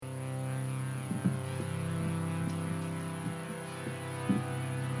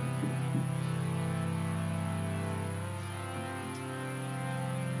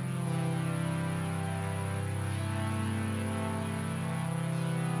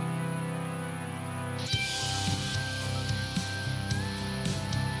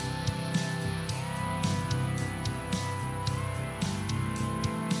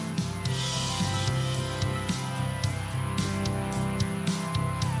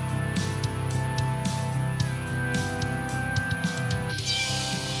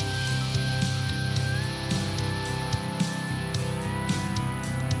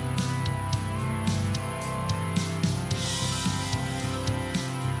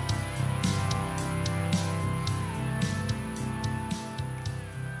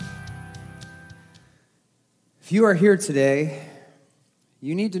If you are here today,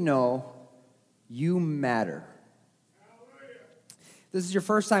 you need to know you matter. This is your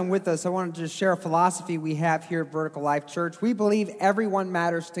first time with us. I wanted to just share a philosophy we have here at Vertical Life Church. We believe everyone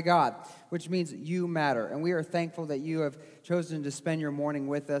matters to God, which means you matter. And we are thankful that you have chosen to spend your morning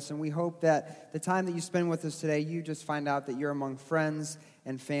with us. And we hope that the time that you spend with us today, you just find out that you're among friends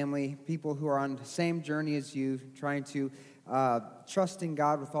and family, people who are on the same journey as you, trying to trust in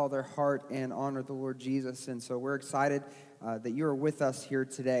God with all their heart and honor the Lord Jesus. And so we're excited that you are with us here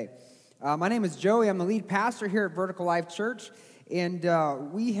today. My name is Joey. I'm the lead pastor here at Vertical Life Church. And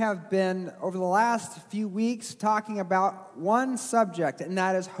we have been, over the last few weeks, talking about one subject, and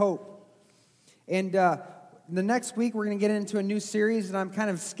that is hope. And the next week, we're going to get into a new series, and I'm kind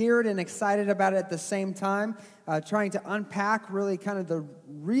of scared and excited about it at the same time, trying to unpack really kind of the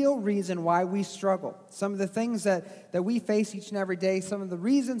real reason why we struggle. Some of the things that we face each and every day, some of the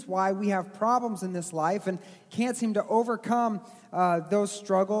reasons why we have problems in this life and can't seem to overcome those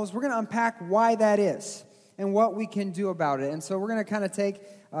struggles. We're going to unpack why that is and what we can do about it. And so we're going to kind of take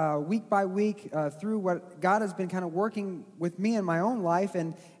week by week through what God has been kind of working with me in my own life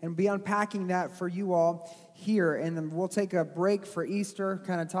and be unpacking that for you all here. And then we'll take a break for Easter,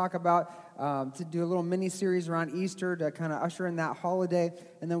 kind of talk about, to do a little mini-series around Easter to kind of usher in that holiday.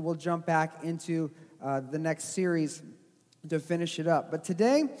 And then we'll jump back into the next series to finish it up. But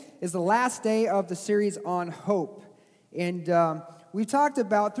today is the last day of the series on hope. And we've talked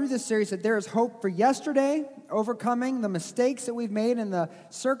about through this series that there is hope for yesterday, overcoming the mistakes that we've made and the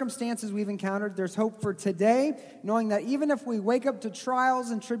circumstances we've encountered. There's hope for today, knowing that even if we wake up to trials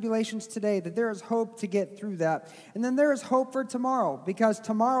and tribulations today, that there is hope to get through that. And then there is hope for tomorrow, because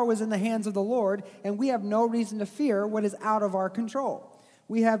tomorrow is in the hands of the Lord, and we have no reason to fear what is out of our control.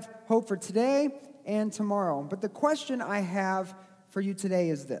 We have hope for today and tomorrow. But the question I have for you today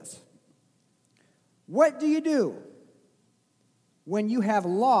is this: what do you do when you have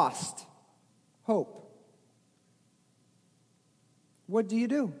lost hope? What do you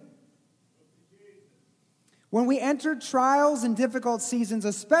do? When we enter trials and difficult seasons,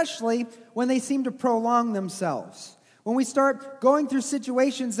 especially when they seem to prolong themselves. When we start going through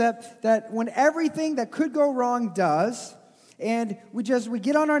situations that when everything that could go wrong does, and we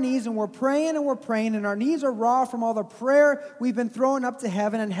get on our knees and we're praying and our knees are raw from all the prayer we've been throwing up to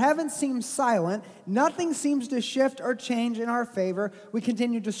heaven, and heaven seems silent. Nothing seems to shift or change in our favor. We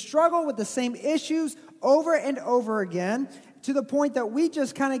continue to struggle with the same issues over and over again, to the point that we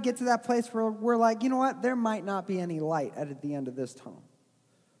just kind of get to that place where we're like, you know what, there might not be any light at the end of this tunnel.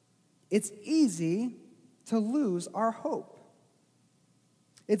 It's easy to lose our hope.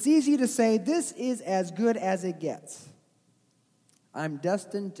 It's easy to say, this is as good as it gets. I'm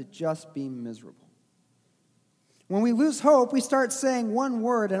destined to just be miserable. When we lose hope, we start saying one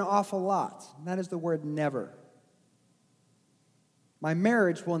word an awful lot, and that is the word never. My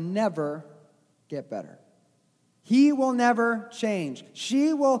marriage will never get better. He will never change.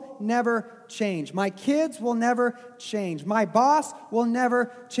 She will never change. My kids will never change. My boss will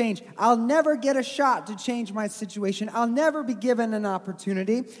never change. I'll never get a shot to change my situation. I'll never be given an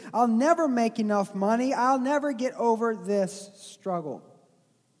opportunity. I'll never make enough money. I'll never get over this struggle.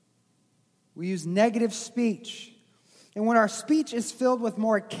 We use negative speech. And when our speech is filled with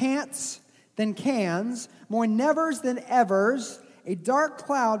more can'ts than cans, more nevers than evers, a dark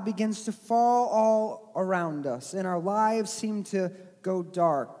cloud begins to fall all around us, and our lives seem to go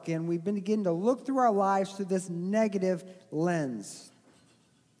dark, and we begin to look through our lives through this negative lens.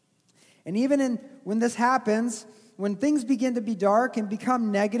 And even when this happens, when things begin to be dark and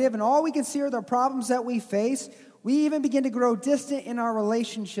become negative, and all we can see are the problems that we face, we even begin to grow distant in our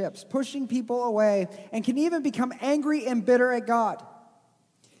relationships, pushing people away, and can even become angry and bitter at God.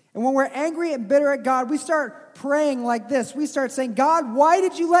 And when we're angry and bitter at God, we start praying like this. We start saying, God, why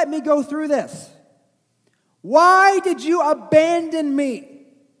did you let me go through this? Why did you abandon me?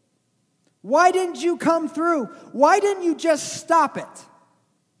 Why didn't you come through? Why didn't you just stop it?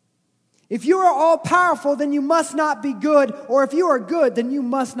 If you are all-powerful, then you must not be good. Or if you are good, then you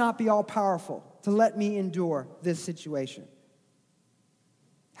must not be all-powerful to let me endure this situation.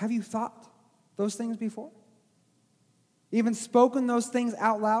 Have you thought those things before? Even spoken those things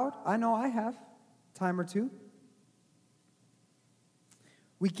out loud? I know I have, a time or two.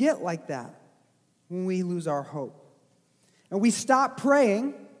 We get like that when we lose our hope. And we stop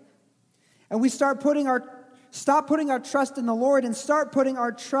praying, and we stop putting our trust in the Lord and start putting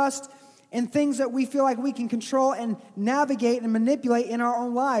our trust in things that we feel like we can control and navigate and manipulate in our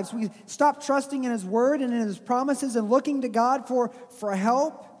own lives. We stop trusting in His Word and in His promises and looking to God for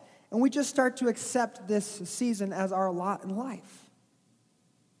help. And we just start to accept this season as our lot in life.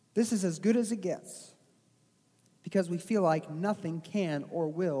 This is as good as it gets. because we feel like nothing can or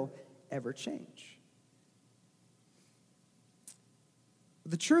will ever change.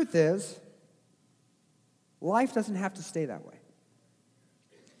 The truth is, life doesn't have to stay that way.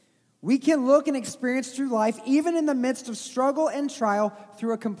 We can look and experience through life, even in the midst of struggle and trial,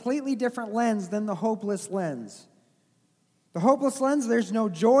 through a completely different lens than the hopeless lens. The hopeless lens, there's no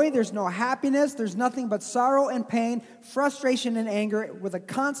joy, there's no happiness, there's nothing but sorrow and pain, frustration and anger, with a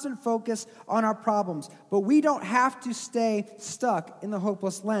constant focus on our problems. But we don't have to stay stuck in the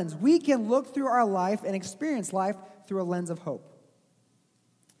hopeless lens. We can look through our life and experience life through a lens of hope.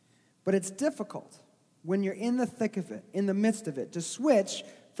 But it's difficult when you're in the thick of it, in the midst of it, to switch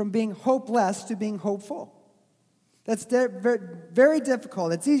from being hopeless to being hopeful. That's very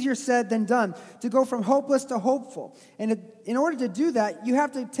difficult. It's easier said than done to go from hopeless to hopeful. And in order to do that, you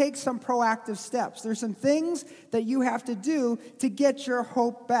have to take some proactive steps. There's some things that you have to do to get your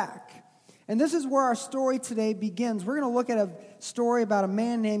hope back. And this is where our story today begins. We're going to look at a story about a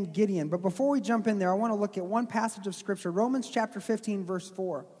man named Gideon. But before we jump in there, I want to look at one passage of Scripture, Romans chapter 15, verse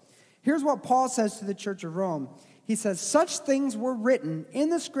 4. Here's what Paul says to the church of Rome. He says, "Such things were written in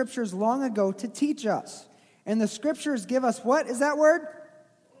the Scriptures long ago to teach us. And the Scriptures give us" what is that word?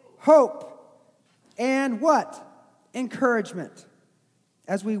 Hope. And what? Encouragement.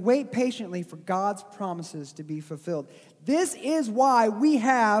 As we wait patiently for God's promises to be fulfilled. This is why we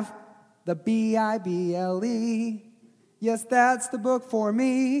have the Bible. Yes, that's the book for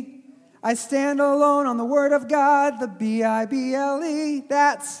me. I stand alone on the Word of God, the Bible.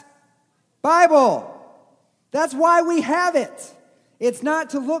 That's Bible. That's why we have it. It's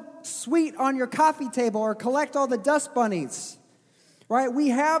not to look sweet on your coffee table or collect all the dust bunnies, right? We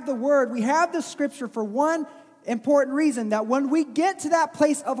have the Word, we have the Scripture for one important reason, that when we get to that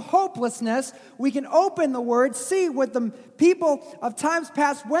place of hopelessness, we can open the Word, see what the people of times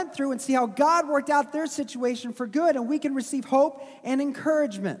past went through, and see how God worked out their situation for good, and we can receive hope and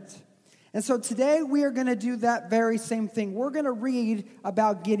encouragement. And so today we are going to do that very same thing. We're going to read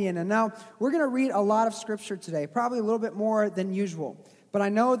about Gideon. And now we're going to read a lot of Scripture today, probably a little bit more than usual. But I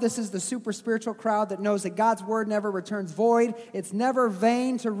know this is the super spiritual crowd that knows that God's Word never returns void. It's never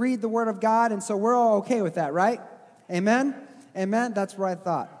vain to read the Word of God, and so we're all okay with that, right? Amen? Amen? That's what I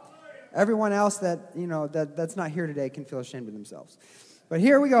thought. Everyone else that's not here today can feel ashamed of themselves. But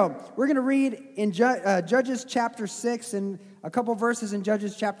here we go. We're going to read in Judges chapter 6 and a couple verses in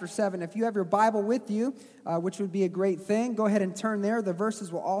Judges chapter 7. If you have your Bible with you, which would be a great thing, go ahead and turn there. The verses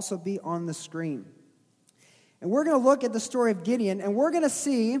will also be on the screen. And we're going to look at the story of Gideon, and we're going to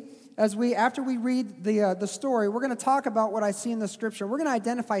see, after we read the story, we're going to talk about what I see in the Scripture. We're going to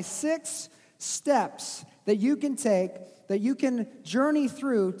identify 6 steps that you can take, that you can journey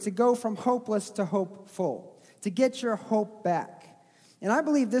through to go from hopeless to hopeful, to get your hope back. And I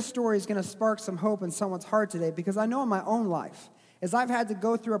believe this story is going to spark some hope in someone's heart today, because I know in my own life, as I've had to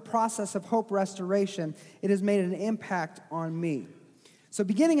go through a process of hope restoration, it has made an impact on me. So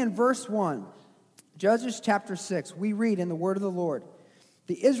beginning in verse 1, Judges chapter 6, we read in the word of the Lord,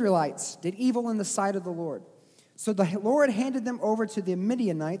 "The Israelites did evil in the sight of the Lord. So the Lord handed them over to the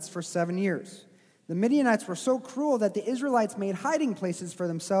Midianites for 7 years. The Midianites were so cruel that the Israelites made hiding places for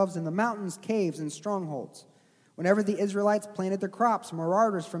themselves in the mountains, caves, and strongholds. Whenever the Israelites planted their crops,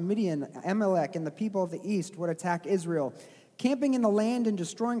 marauders from Midian, Amalek, and the people of the east would attack Israel, camping in the land and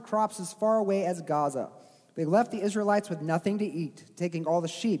destroying crops as far away as Gaza. They left the Israelites with nothing to eat, taking all the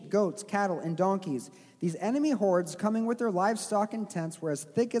sheep, goats, cattle, and donkeys. These enemy hordes, coming with their livestock and tents, were as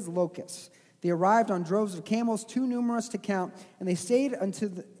thick as locusts. They arrived on droves of camels too numerous to count, and they stayed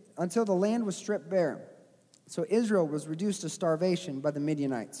until the land was stripped bare. So Israel was reduced to starvation by the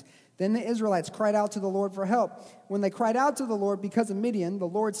Midianites. Then the Israelites cried out to the Lord for help. When they cried out to the Lord because of Midian, the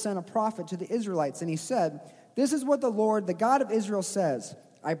Lord sent a prophet to the Israelites, and he said, 'This is what the Lord, the God of Israel, says.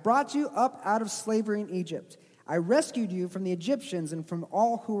 I brought you up out of slavery in Egypt. I rescued you from the Egyptians and from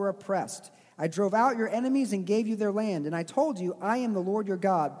all who were oppressed. I drove out your enemies and gave you their land. And I told you, I am the Lord your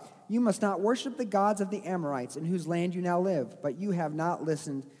God. You must not worship the gods of the Amorites, in whose land you now live. But you have not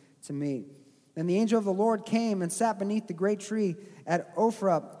listened to me.' Then the angel of the Lord came and sat beneath the great tree at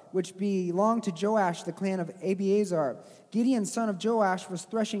Ophrah, which belonged to Joash, the clan of Abiezer. Gideon, son of Joash, was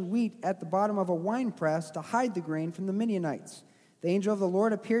threshing wheat at the bottom of a winepress to hide the grain from the Midianites. The angel of the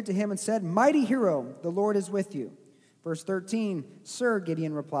Lord appeared to him and said, 'Mighty hero, the Lord is with you.' Verse 13, 'Sir,'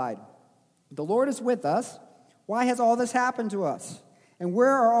 Gideon replied, 'the Lord is with us. Why has all this happened to us? And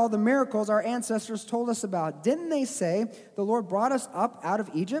where are all the miracles our ancestors told us about? Didn't they say, the Lord brought us up out of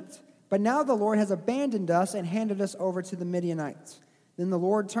Egypt? But now the Lord has abandoned us and handed us over to the Midianites.' Then the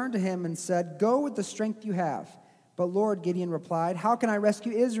Lord turned to him and said, 'Go with the strength you have, But Lord, Gideon replied, how can I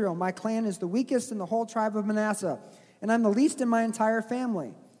rescue Israel? My clan is the weakest in the whole tribe of Manasseh, and I'm the least in my entire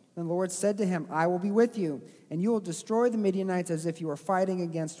family. And the Lord said to him, I will be with you, and you will destroy the Midianites as if you were fighting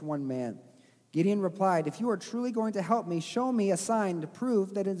against one man. Gideon replied, if you are truly going to help me, show me a sign to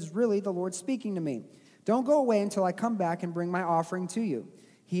prove that it is really the Lord speaking to me. Don't go away until I come back and bring my offering to you.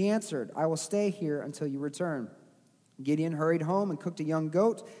 He answered, I will stay here until you return. Gideon hurried home and cooked a young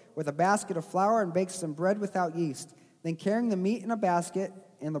goat with a basket of flour and baked some bread without yeast. Then carrying the meat in a basket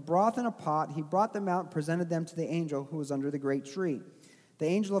and the broth in a pot, he brought them out and presented them to the angel who was under the great tree. The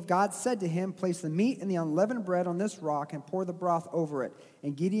angel of God said to him, place the meat and the unleavened bread on this rock and pour the broth over it.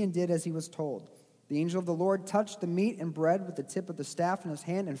 And Gideon did as he was told. The angel of the Lord touched the meat and bread with the tip of the staff in his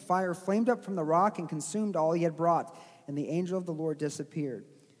hand, and fire flamed up from the rock and consumed all he had brought. And the angel of the Lord disappeared.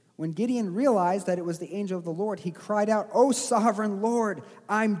 When Gideon realized that it was the angel of the Lord, he cried out, O sovereign Lord,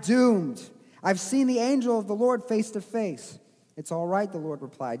 I'm doomed. I've seen the angel of the Lord face to face. It's all right, the Lord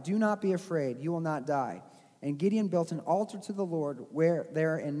replied. Do not be afraid. You will not die. And Gideon built an altar to the Lord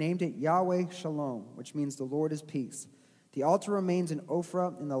there and named it Yahweh Shalom, which means the Lord is peace. The altar remains in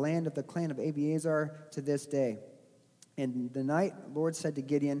Ophrah in the land of the clan of Abiezer to this day. And the night, the Lord said to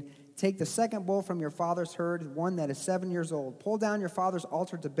Gideon, take the second bull from your father's herd, one that is 7 years old. Pull down your father's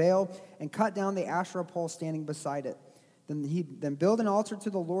altar to Baal and cut down the Asherah pole standing beside it. Then build an altar to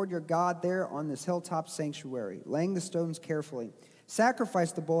the Lord your God there on this hilltop sanctuary, laying the stones carefully.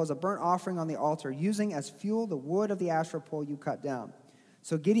 Sacrifice the bull as a burnt offering on the altar, using as fuel the wood of the Asherah pole you cut down.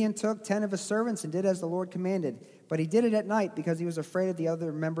 So Gideon took 10 of his servants and did as the Lord commanded. But he did it at night because he was afraid of the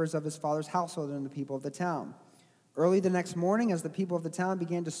other members of his father's household and the people of the town. Early the next morning, as the people of the town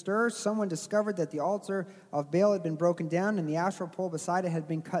began to stir, someone discovered that the altar of Baal had been broken down and the Asherah pole beside it had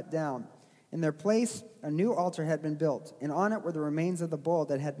been cut down. In their place, a new altar had been built, and on it were the remains of the bull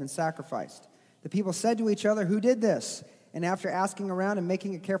that had been sacrificed. The people said to each other, who did this? And after asking around and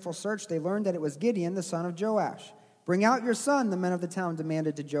making a careful search, they learned that it was Gideon, the son of Joash. Bring out your son, the men of the town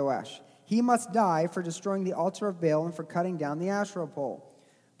demanded to Joash. He must die for destroying the altar of Baal and for cutting down the Asherah pole.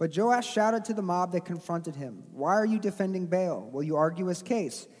 But Joash shouted to the mob that confronted him, why are you defending Baal? Will you argue his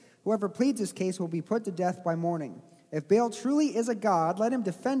case? Whoever pleads his case will be put to death by morning. If Baal truly is a god, let him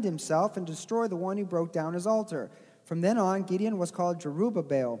defend himself and destroy the one who broke down his altar. From then on, Gideon was called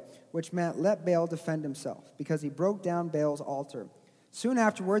Jerubbaal, which meant let Baal defend himself, because he broke down Baal's altar. Soon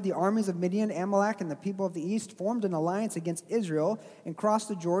afterward, the armies of Midian, Amalek, and the people of the east formed an alliance against Israel and crossed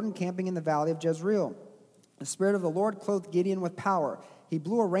the Jordan, camping in the valley of Jezreel. The Spirit of the Lord clothed Gideon with power. He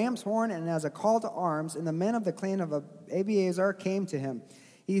blew a ram's horn and as a call to arms, and the men of the clan of Abiezer came to him.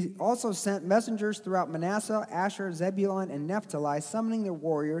 He also sent messengers throughout Manasseh, Asher, Zebulun, and Naphtali, summoning their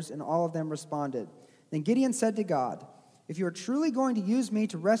warriors, and all of them responded. Then Gideon said to God, if you are truly going to use me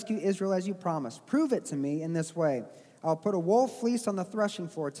to rescue Israel as you promised, prove it to me in this way. I'll put a wool fleece on the threshing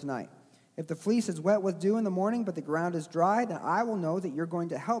floor tonight. If the fleece is wet with dew in the morning, but the ground is dry, then I will know that you're going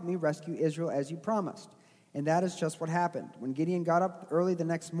to help me rescue Israel as you promised. And that is just what happened. When Gideon got up early the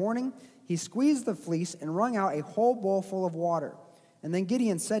next morning, he squeezed the fleece and wrung out a whole bowl full of water. And then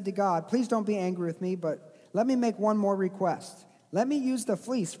Gideon said to God, please don't be angry with me, but let me make one more request. Let me use the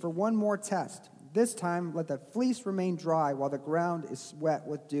fleece for one more test. This time, let the fleece remain dry while the ground is wet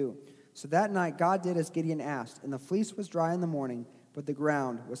with dew. So that night, God did as Gideon asked, and the fleece was dry in the morning, but the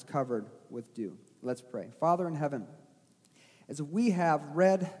ground was covered with dew. Let's pray. Father in heaven, as we have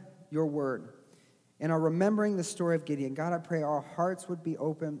read your word and are remembering the story of Gideon, God, I pray our hearts would be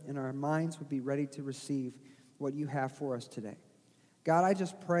open and our minds would be ready to receive what you have for us today. God, I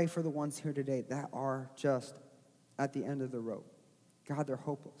just pray for the ones here today that are just at the end of the rope. God, they're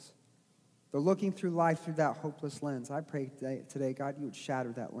hopeless. They're looking through life through that hopeless lens. I pray today, God, you would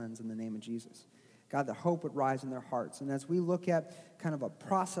shatter that lens in the name of Jesus. God, that hope would rise in their hearts. And as we look at kind of a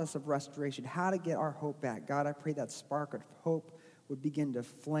process of restoration, how to get our hope back, God, I pray that spark of hope would begin to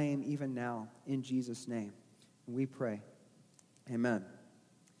flame even now in Jesus' name. And we pray. Amen.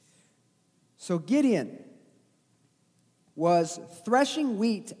 So Gideon was threshing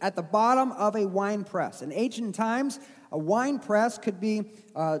wheat at the bottom of a wine press. In ancient times, a wine press could be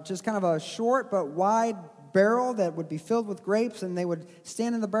just kind of a short but wide barrel that would be filled with grapes, and they would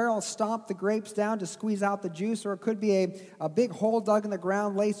stand in the barrel and stomp the grapes down to squeeze out the juice, or it could be a big hole dug in the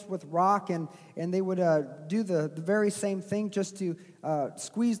ground laced with rock, and they would do the very same thing just to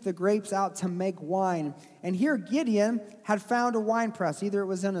squeeze the grapes out to make wine. And here Gideon had found a wine press. Either it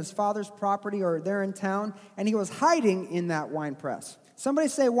was in his father's property or there in town, and he was hiding in that wine press. Somebody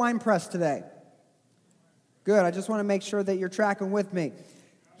say wine press today. Good, I just want to make sure that you're tracking with me.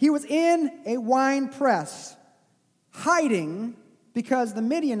 He was in a wine press, hiding because the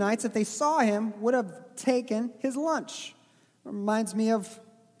Midianites, if they saw him, would have taken his lunch. Reminds me of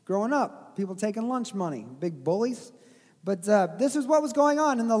growing up, people taking lunch money, big bullies. But this is what was going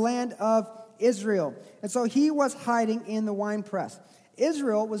on in the land of Israel. And so he was hiding in the winepress.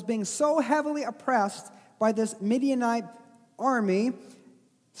 Israel was being so heavily oppressed by this Midianite army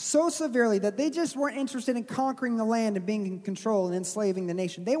so severely that they just weren't interested in conquering the land and being in control and enslaving the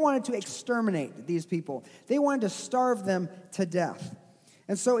nation. They wanted to exterminate these people. They wanted to starve them to death.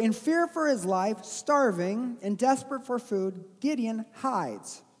 And so in fear for his life, starving and desperate for food, Gideon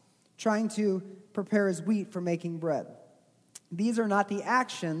hides, trying to prepare his wheat for making bread. These are not the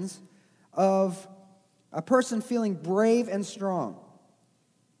actions of a person feeling brave and strong.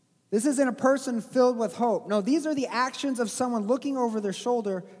 This isn't a person filled with hope. No, these are the actions of someone looking over their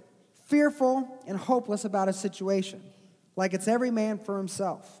shoulder, fearful and hopeless about a situation. Like it's every man for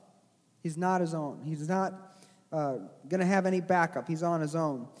himself. He's not his own. He's not going to have any backup. He's on his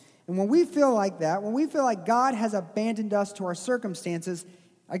own. And when we feel like that, when we feel like God has abandoned us to our circumstances,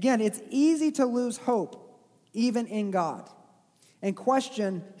 again, it's easy to lose hope, even in God, and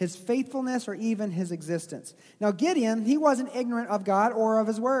question his faithfulness or even his existence. Now, Gideon, he wasn't ignorant of God or of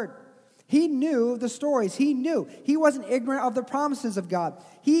his word. He knew the stories. He knew. He wasn't ignorant of the promises of God.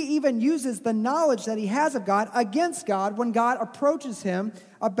 He even uses the knowledge that he has of God against God when God approaches him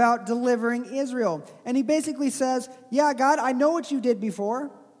about delivering Israel. And he basically says, yeah, God, I know what you did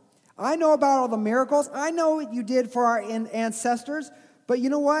before. I know about all the miracles. I know what you did for our ancestors. But you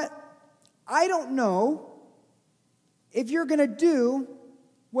know what? I don't know if you're going to do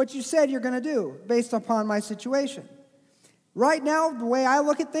what you said you're going to do based upon my situation. Right now, the way I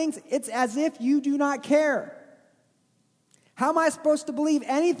look at things, it's as if you do not care. How am I supposed to believe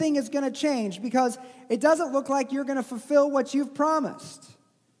anything is going to change? Because it doesn't look like you're going to fulfill what you've promised.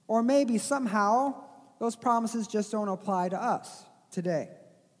 Or maybe somehow those promises just don't apply to us today.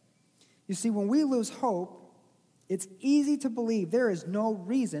 You see, when we lose hope, it's easy to believe there is no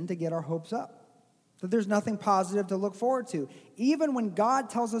reason to get our hopes up, that there's nothing positive to look forward to. Even when God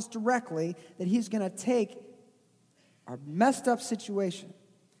tells us directly that he's going to take our messed up situation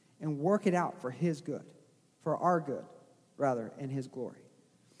and work it out for his good, for our good, rather, in his glory.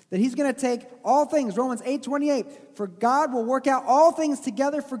 That he's going to take all things, Romans 8:28, for God will work out all things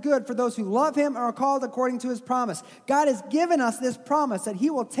together for good for those who love him and are called according to his promise. God has given us this promise that he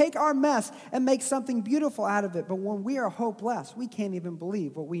will take our mess and make something beautiful out of it. But when we are hopeless, we can't even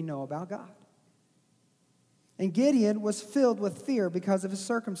believe what we know about God. And Gideon was filled with fear because of his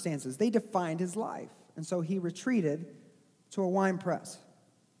circumstances. They defined his life. And so he retreated to a wine press.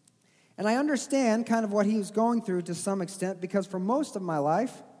 And I understand kind of what he was going through to some extent, because for most of my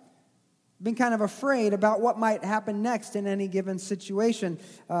life, I've been kind of afraid about what might happen next in any given situation.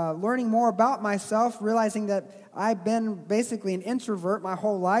 Learning more about myself, realizing that I've been basically an introvert my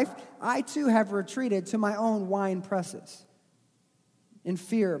whole life, I too have retreated to my own wine presses in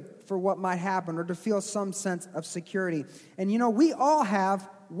fear for what might happen or to feel some sense of security. And you know, we all have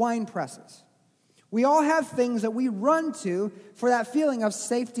wine presses. We all have things that we run to for that feeling of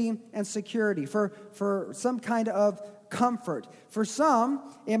safety and security, for some kind of comfort. For some,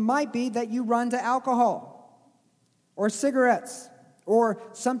 it might be that you run to alcohol or cigarettes or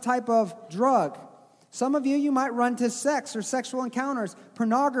some type of drug. Some of you might run to sex or sexual encounters,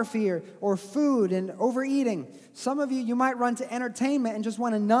 pornography or food and overeating. Some of you might run to entertainment and just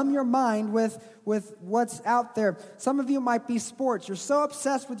want to numb your mind with what's out there. Some of you might be sports. You're so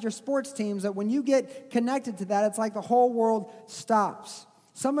obsessed with your sports teams that when you get connected to that, it's like the whole world stops.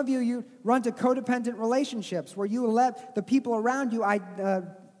 Some of you run to codependent relationships where you let the people around you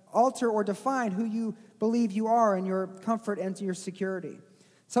alter or define who you believe you are and your comfort and your security.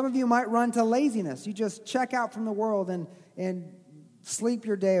 Some of you might run to laziness. You just check out from the world and sleep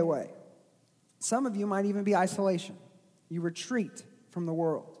your day away. Some of you might even be isolation. You retreat from the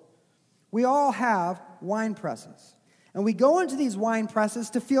world. We all have wine presses. And we go into these wine presses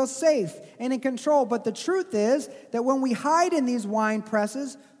to feel safe and in control. But the truth is that when we hide in these wine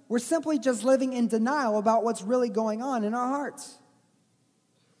presses, we're simply just living in denial about what's really going on in our hearts.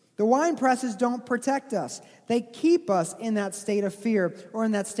 The wine presses don't protect us. They keep us in that state of fear or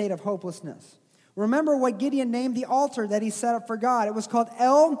in that state of hopelessness. Remember what Gideon named the altar that he set up for God. It was called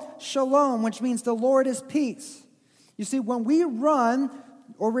El Shalom, which means the Lord is peace. You see, when we run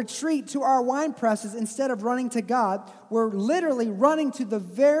or retreat to our wine presses instead of running to God, we're literally running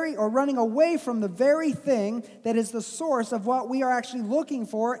running away from the very thing that is the source of what we are actually looking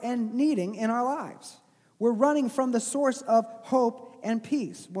for and needing in our lives. We're running from the source of hope and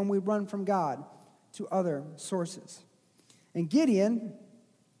peace when we run from God to other sources. And Gideon,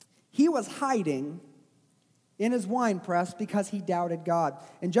 he was hiding in his winepress because he doubted God.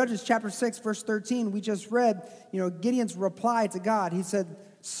 In Judges chapter 6, verse 13, we just read, Gideon's reply to God. He said,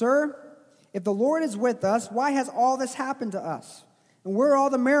 "Sir, if the Lord is with us, why has all this happened to us? And where are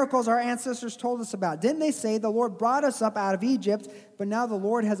all the miracles our ancestors told us about? Didn't they say the Lord brought us up out of Egypt, but now the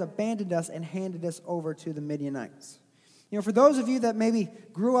Lord has abandoned us and handed us over to the Midianites?" For those of you that maybe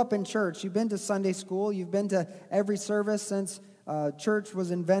grew up in church, you've been to Sunday school, you've been to every service since church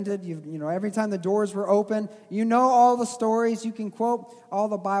was invented. Every time the doors were open, you know all the stories. You can quote all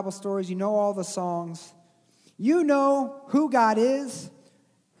the Bible stories. You know all the songs. You know who God is,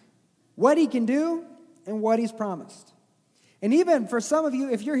 what he can do, and what he's promised. And even for some of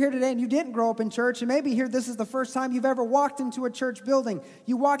you, if you're here today and you didn't grow up in church, and maybe here this is the first time you've ever walked into a church building,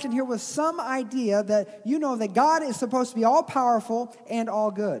 you walked in here with some idea that you know that God is supposed to be all powerful and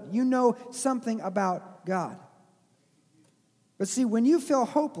all good. You know something about God. But see, when you feel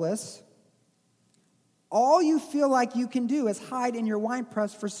hopeless, all you feel like you can do is hide in your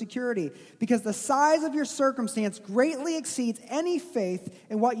winepress for security, because the size of your circumstance greatly exceeds any faith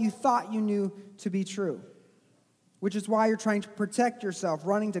in what you thought you knew to be true. Which is why you're trying to protect yourself,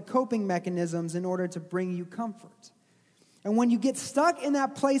 running to coping mechanisms in order to bring you comfort. And when you get stuck in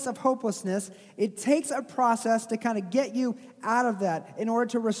that place of hopelessness, it takes a process to kind of get you out of that in order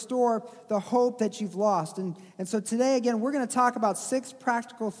to restore the hope that you've lost. And so today, again, we're going to talk about 6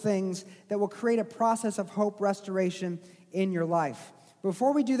 practical things that will create a process of hope restoration in your life.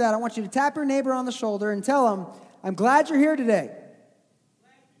 Before we do that, I want you to tap your neighbor on the shoulder and tell him, "I'm glad you're here today."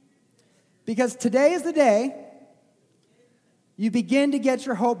 Because today is the day you begin to get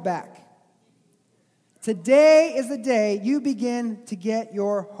your hope back. Today is the day you begin to get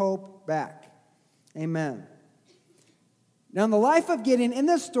your hope back. Amen. Now, in the life of Gideon, in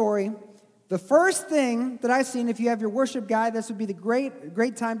this story, the first thing that I've seen, if you have your worship guide, this would be the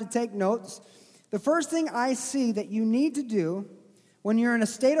great time to take notes. The first thing I see that you need to do when you're in a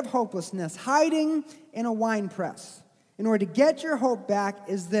state of hopelessness, hiding in a wine press, in order to get your hope back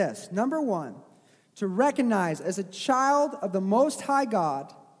is this. Number 1, to recognize as a child of the Most High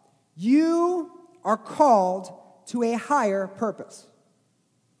God, you are called to a higher purpose.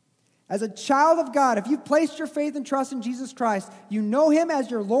 As a child of God, if you've placed your faith and trust in Jesus Christ, you know him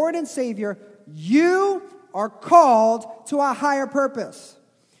as your Lord and Savior, you are called to a higher purpose.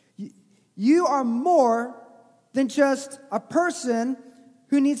 You are more than just a person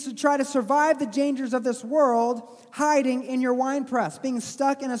who needs to try to survive the dangers of this world hiding in your wine press, being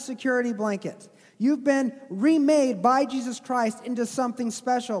stuck in a security blanket. You've been remade by Jesus Christ into something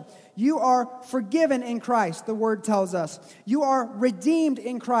special. You are forgiven in Christ, the Word tells us. You are redeemed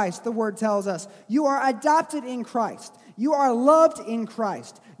in Christ, the Word tells us. You are adopted in Christ. You are loved in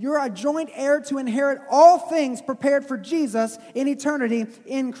Christ. You're a joint heir to inherit all things prepared for Jesus in eternity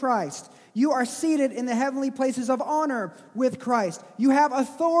in Christ. You are seated in the heavenly places of honor with Christ. You have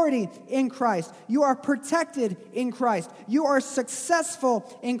authority in Christ. You are protected in Christ. You are successful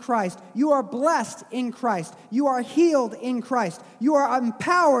in Christ. You are blessed in Christ. You are healed in Christ. You are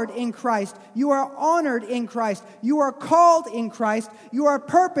empowered in Christ. You are honored in Christ. You are called in Christ. You are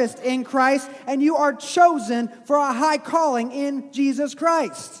purposed in Christ. And you are chosen for a high calling in Jesus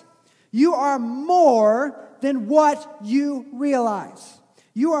Christ. You are more than what you realize.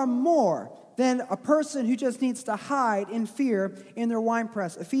 You are more than a person who just needs to hide in fear in their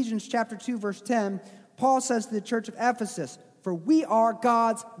winepress. Ephesians chapter 2, verse 10, Paul says to the church of Ephesus, "For we are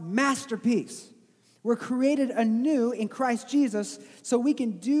God's masterpiece. We're created anew in Christ Jesus so we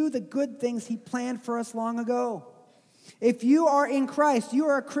can do the good things he planned for us long ago." If you are in Christ, you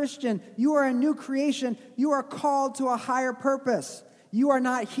are a Christian, you are a new creation, you are called to a higher purpose. You are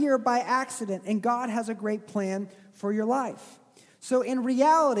not here by accident, and God has a great plan for your life. So in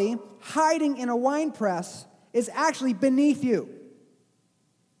reality, hiding in a wine press is actually beneath you.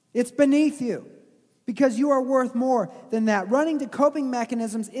 It's beneath you because you are worth more than that. Running to coping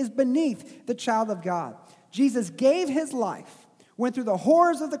mechanisms is beneath the child of God. Jesus gave his life, went through the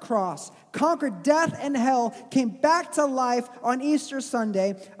horrors of the cross, conquered death and hell, came back to life on Easter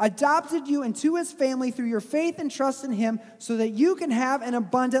Sunday, adopted you into his family through your faith and trust in him so that you can have an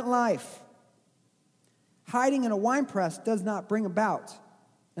abundant life. Hiding in a wine press does not bring about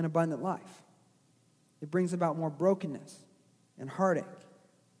an abundant life. It brings about more brokenness and heartache.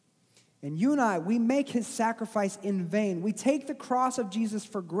 And you and I, we make his sacrifice in vain. We take the cross of Jesus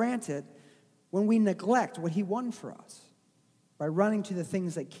for granted when we neglect what he won for us by running to the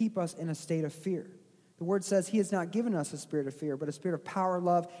things that keep us in a state of fear. The word says he has not given us a spirit of fear, but a spirit of power,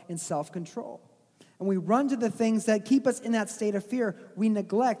 love, and self-control. And we run to the things that keep us in that state of fear. We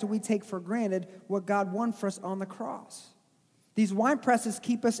neglect, we take for granted what God won for us on the cross. These wine presses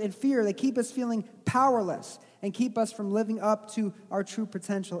keep us in fear. They keep us feeling powerless and keep us from living up to our true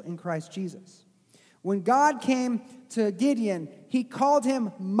potential in Christ Jesus. When God came to Gideon, he called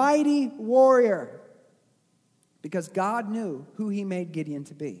him mighty warrior because God knew who he made Gideon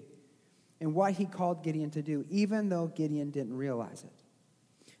to be and what he called Gideon to do, even though Gideon didn't realize it.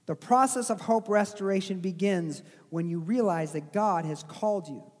 The process of hope restoration begins when you realize that God has called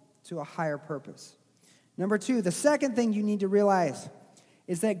you to a higher purpose. Number 2, the second thing you need to realize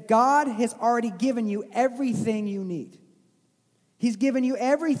is that God has already given you everything you need. He's given you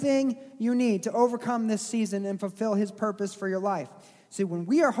everything you need to overcome this season and fulfill his purpose for your life. See, when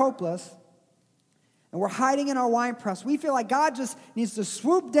we are hopeless and we're hiding in our wine press, we feel like God just needs to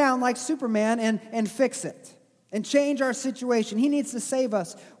swoop down like Superman and fix it and change our situation. He needs to save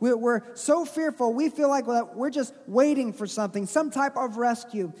us. We're so fearful, we feel like we're just waiting for something, some type of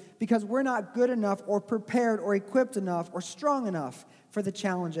rescue, because we're not good enough or prepared or equipped enough or strong enough for the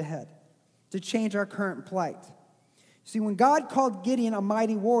challenge ahead to change our current plight. See, when God called Gideon a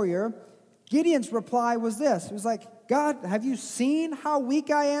mighty warrior, Gideon's reply was this. It was like, God, have you seen how weak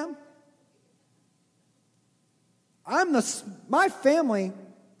I am? My family,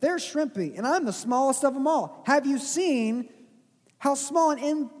 they're shrimpy, and I'm the smallest of them all. Have you seen how small and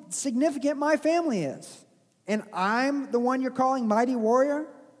insignificant my family is? And I'm the one you're calling mighty warrior?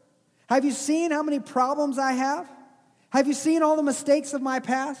 Have you seen how many problems I have? Have you seen all the mistakes of my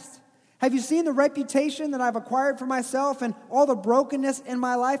past? Have you seen the reputation that I've acquired for myself and all the brokenness in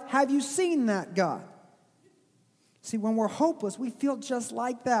my life? Have you seen that, God? See, when we're hopeless, we feel just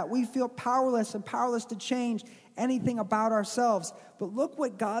like that. We feel powerless and powerless to change anything about ourselves. But look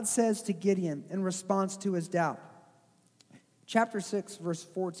what God says to Gideon in response to his doubt. Chapter 6, verse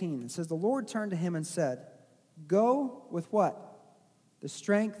 14, it says, the Lord turned to him and said, go with what? The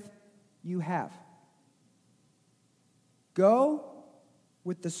strength you have. Go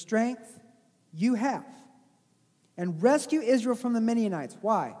with the strength you have and rescue Israel from the Midianites.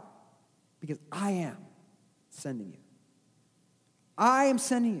 Why? Because I am sending you. I am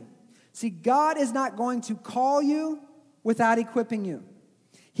sending you. See, God is not going to call you without equipping you.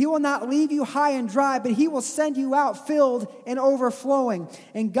 He will not leave you high and dry, but he will send you out filled and overflowing.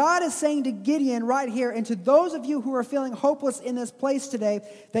 And God is saying to Gideon right here, and to those of you who are feeling hopeless in this place today,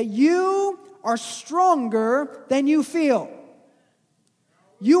 that you are stronger than you feel.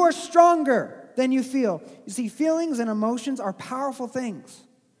 You are stronger than you feel. You see, feelings and emotions are powerful things.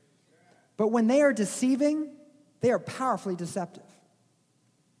 But when they are deceiving, they are powerfully deceptive.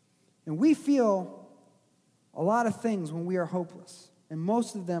 And we feel a lot of things when we are hopeless. And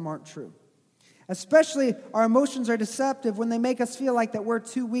most of them aren't true. Especially our emotions are deceptive when they make us feel like that we're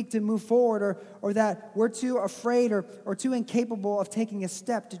too weak to move forward or that we're too afraid or too incapable of taking a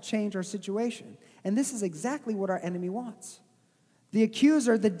step to change our situation. And this is exactly what our enemy wants. The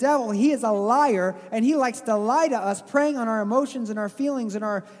accuser, the devil, he is a liar, and he likes to lie to us, preying on our emotions and our feelings and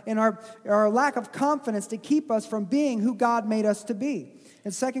our lack of confidence to keep us from being who God made us to be.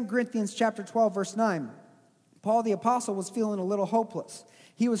 In 2 Corinthians chapter 12, verse 9, Paul the apostle was feeling a little hopeless.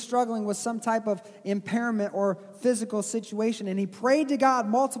 He was struggling with some type of impairment or physical situation, and he prayed to God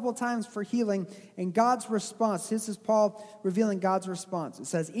multiple times for healing, and God's response, this is Paul revealing God's response. It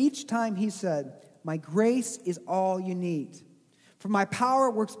says, each time he said, my grace is all you need. For my power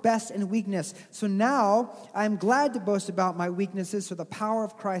works best in weakness. So now I am glad to boast about my weaknesses so the power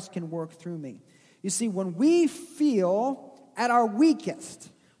of Christ can work through me. You see, when we feel at our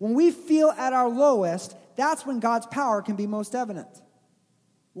weakest, when we feel at our lowest, that's when God's power can be most evident.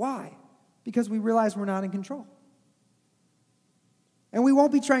 Why? Because we realize we're not in control. And we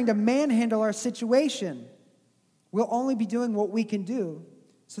won't be trying to manhandle our situation. We'll only be doing what we can do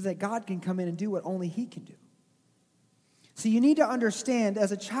so that God can come in and do what only he can do. So you need to understand,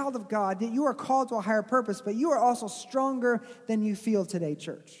 as a child of God, that you are called to a higher purpose, but you are also stronger than you feel today,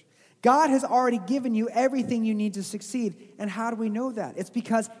 church. God has already given you everything you need to succeed. And how do we know that? It's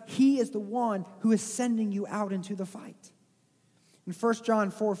because he is the one who is sending you out into the fight. In 1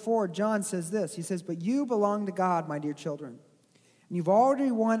 John 4:4, John says this. He says, but you belong to God, my dear children. And you've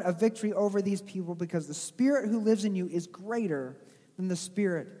already won a victory over these people because the Spirit who lives in you is greater than the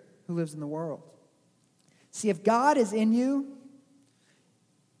spirit who lives in the world. See, if God is in you,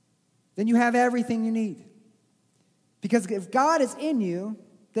 then you have everything you need. Because if God is in you,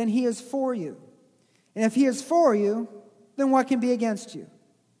 then he is for you. And if he is for you, then what can be against you?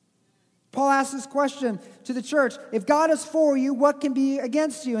 Paul asks this question to the church. If God is for you, what can be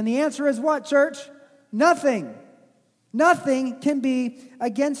against you? And the answer is what, church? Nothing. Nothing can be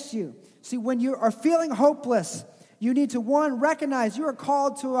against you. See, when you are feeling hopeless, You need to, one, recognize you are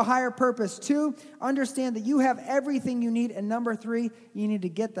called to a higher purpose. Two, understand that you have everything you need. And number three, you need to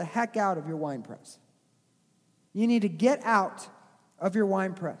get the heck out of your wine press. You need to get out of your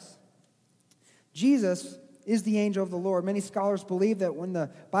wine press. Jesus is the angel of the Lord. Many scholars believe that when the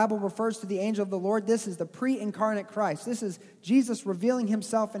Bible refers to the angel of the Lord, this is the pre-incarnate Christ. This is Jesus revealing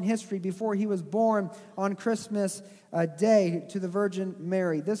himself in history before he was born on Christmas Day to the Virgin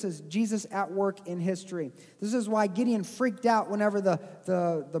Mary. This is Jesus at work in history. This is why Gideon freaked out whenever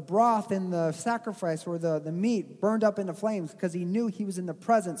the broth in the sacrifice or the meat burned up into flames, because he knew he was in the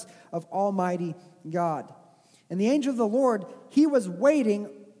presence of Almighty God. And the angel of the Lord, he was waiting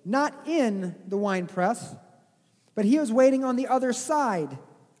not in the winepress, but he was waiting on the other side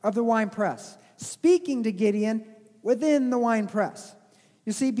of the winepress, speaking to Gideon within the winepress.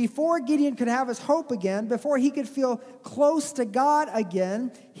 You see, before Gideon could have his hope again, before he could feel close to God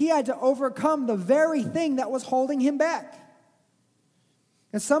again, he had to overcome the very thing that was holding him back.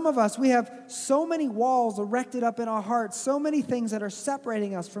 And some of us, we have so many walls erected up in our hearts, so many things that are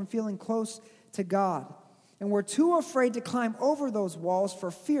separating us from feeling close to God. And we're too afraid to climb over those walls for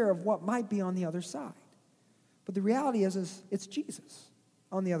fear of what might be on the other side. But the reality is it's Jesus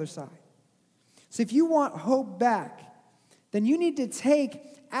on the other side. So if you want hope back, then you need to take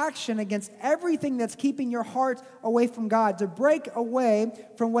action against everything that's keeping your heart away from God, to break away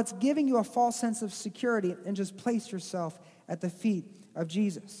from what's giving you a false sense of security and just place yourself at the feet of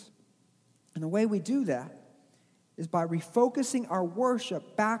Jesus. And the way we do that is by refocusing our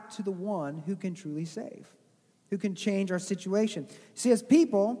worship back to the one who can truly save, who can change our situation. See, as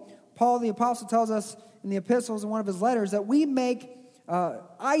people, Paul the Apostle tells us in the epistles in one of his letters that we make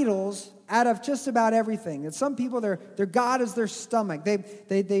idols out of just about everything. That some people, their God is their stomach.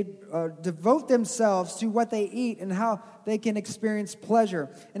 They devote themselves to what they eat and how they can experience pleasure.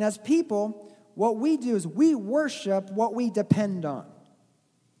 And as people, what we do is we worship what we depend on.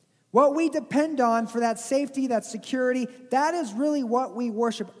 What we depend on for that safety, that security, that is really what we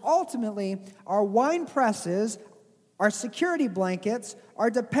worship. Ultimately, our wine presses, our security blankets, our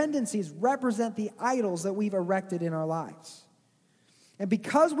dependencies represent the idols that we've erected in our lives. And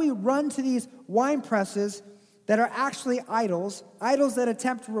because we run to these wine presses that are actually idols that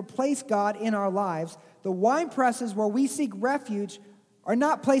attempt to replace God in our lives, the wine presses where we seek refuge are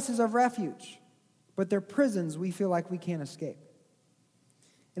not places of refuge, but they're prisons we feel like we can't escape.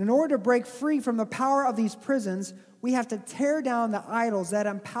 And in order to break free from the power of these prisons, we have to tear down the idols that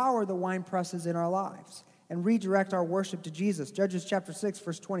empower the wine presses in our lives and redirect our worship to Jesus. Judges chapter 6,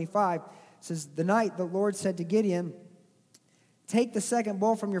 verse 25 says, "The night the Lord said to Gideon, 'Take the second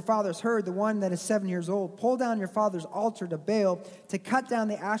bull from your father's herd, the one that is 7 years old. Pull down your father's altar to Baal, to cut down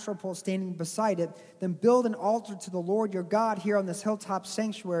the Asherah pole standing beside it. Then build an altar to the Lord your God here on this hilltop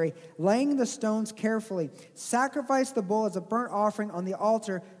sanctuary, laying the stones carefully. Sacrifice the bull as a burnt offering on the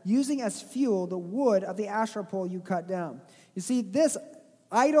altar, using as fuel the wood of the Asherah pole you cut down.'" You see, this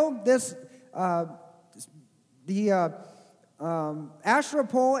idol, the Asherah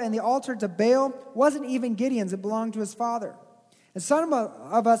pole and the altar to Baal wasn't even Gideon's. It belonged to his father. And some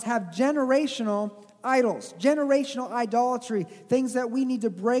of us have generational idols, generational idolatry, things that we need to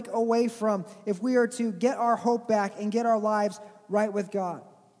break away from if we are to get our hope back and get our lives right with God.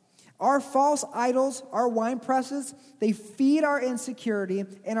 Our false idols, our wine presses, they feed our insecurity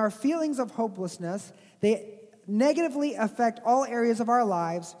and our feelings of hopelessness. They negatively affect all areas of our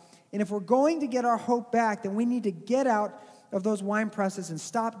lives. And if we're going to get our hope back, then we need to get out of those wine presses and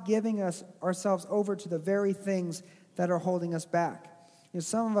stop giving ourselves over to the very things that are holding us back. You know,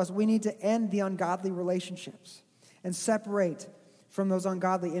 some of us, we need to end the ungodly relationships and separate from those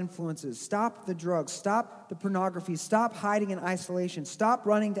ungodly influences. Stop the drugs. Stop the pornography. Stop hiding in isolation. Stop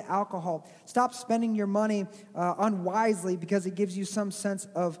running to alcohol. Stop spending your money unwisely because it gives you some sense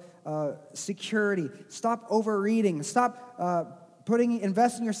of security. Stop overeating. Stop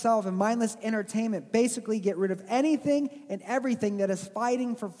investing yourself in mindless entertainment. Basically, get rid of anything and everything that is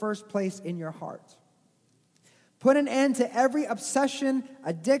fighting for first place in your heart. Put an end to every obsession,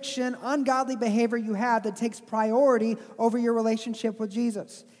 addiction, ungodly behavior you have that takes priority over your relationship with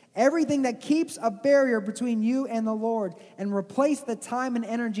Jesus. Everything that keeps a barrier between you and the Lord, and replace the time and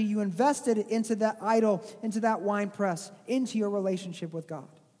energy you invested into that idol, into that wine press, into your relationship with God.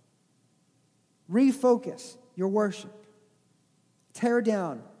 Refocus your worship. Tear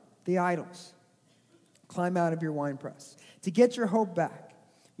down the idols. Climb out of your wine press. To get your hope back,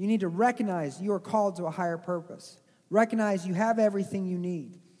 you need to recognize you are called to a higher purpose. Recognize you have everything you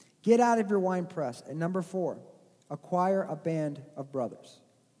need. Get out of your wine press. And number 4, acquire a band of brothers.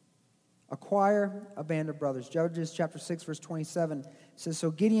 Acquire a band of brothers. Judges chapter 6, verse 27 says,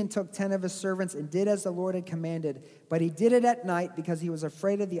 So Gideon took 10 of his servants and did as the Lord had commanded, but he did it at night because he was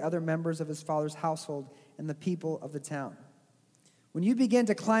afraid of the other members of his father's household and the people of the town. When you begin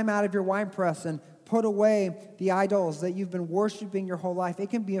to climb out of your winepress and put away the idols that you've been worshiping your whole life, it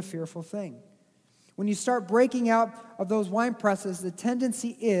can be a fearful thing. When you start breaking out of those wine presses, the tendency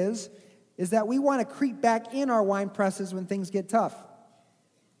is that we want to creep back in our wine presses when things get tough.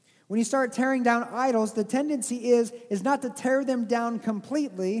 When you start tearing down idols, the tendency is not to tear them down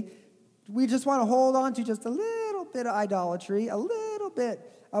completely. We just want to hold on to just a little bit of idolatry, a little bit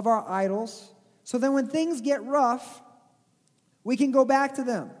of our idols. So then when things get rough, we can go back to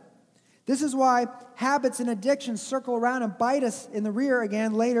them. This is why habits and addictions circle around and bite us in the rear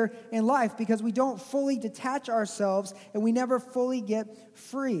again later in life, because we don't fully detach ourselves and we never fully get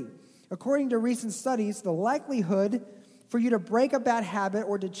free. According to recent studies, the likelihood for you to break a bad habit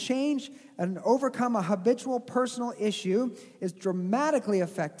or to change and overcome a habitual personal issue is dramatically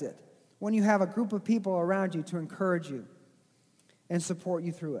affected when you have a group of people around you to encourage you and support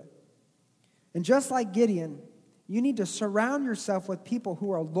you through it. And just like Gideon, you need to surround yourself with people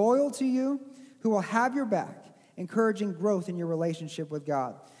who are loyal to you, who will have your back, encouraging growth in your relationship with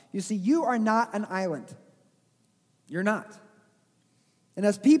God. You see, you are not an island. You're not. And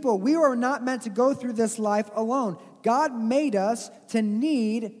as people, we are not meant to go through this life alone. God made us to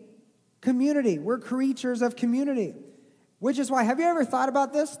need community. We're creatures of community. Which is why, have you ever thought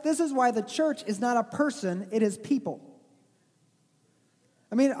about this? This is why the church is not a person, it is people.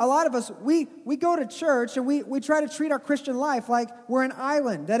 I mean, a lot of us, we go to church and we try to treat our Christian life like we're an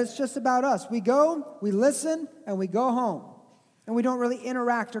island, that it's just about us. We go, we listen, and we go home. And we don't really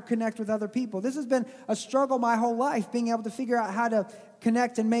interact or connect with other people. This has been a struggle my whole life, being able to figure out how to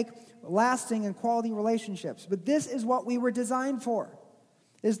connect and make lasting and quality relationships. But this is what we were designed for.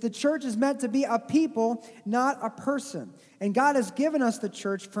 Is the church is meant to be a people, not a person. And God has given us the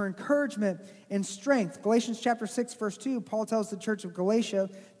church for encouragement and strength. Galatians chapter 6, verse 2, Paul tells the church of Galatia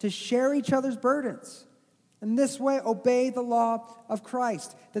to share each other's burdens. In this way, obey the law of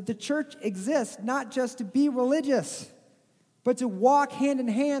Christ. That the church exists not just to be religious, but to walk hand in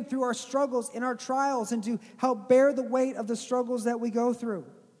hand through our struggles and our trials and to help bear the weight of the struggles that we go through.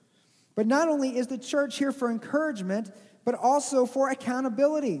 But not only is the church here for encouragement, but also for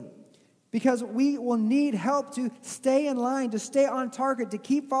accountability, because we will need help to stay in line, to stay on target, to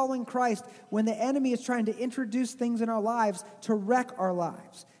keep following Christ when the enemy is trying to introduce things in our lives to wreck our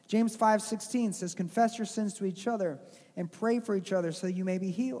lives. James 5:16 says, confess your sins to each other and pray for each other so you may be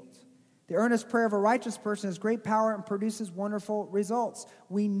healed. The earnest prayer of a righteous person has great power and produces wonderful results.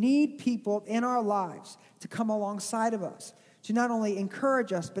 We need people in our lives to come alongside of us, to not only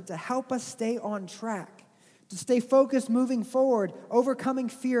encourage us, but to help us stay on track, to stay focused moving forward, overcoming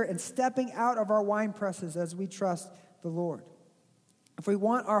fear, and stepping out of our wine presses as we trust the Lord. If we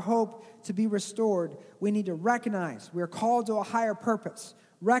want our hope to be restored, we need to recognize we are called to a higher purpose.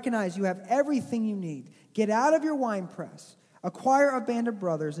 Recognize you have everything you need. Get out of your wine press. Acquire a band of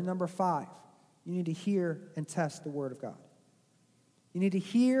brothers. And number 5, you need to hear and test the Word of God. You need to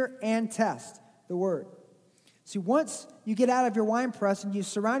hear and test the Word. See, once you get out of your wine press and you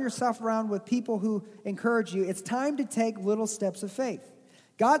surround yourself around with people who encourage you, it's time to take little steps of faith.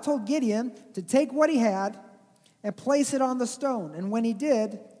 God told Gideon to take what he had and place it on the stone. And when he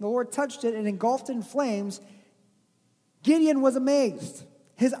did, the Lord touched it and engulfed it in flames. Gideon was amazed.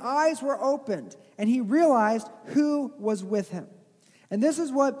 His eyes were opened, and he realized who was with him. And this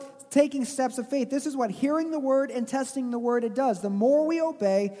is what taking steps of faith, this is what hearing the word and testing the word it does. The more we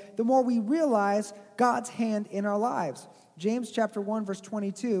obey, the more we realize God's hand in our lives. James chapter 1, verse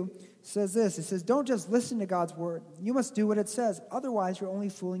 22 says this. It says, don't just listen to God's word. You must do what it says. Otherwise, you're only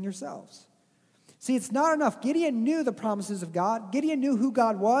fooling yourselves. See, it's not enough. Gideon knew the promises of God. Gideon knew who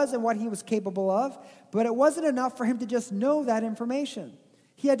God was and what he was capable of. But it wasn't enough for him to just know that information.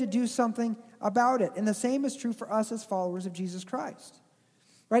 He had to do something about it. And the same is true for us as followers of Jesus Christ.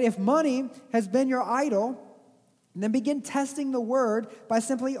 Right? If money has been your idol, then begin testing the word by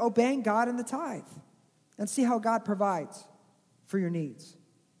simply obeying God in the tithe. And see how God provides for your needs.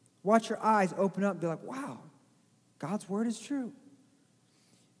 Watch your eyes open up and be like, wow, God's word is true.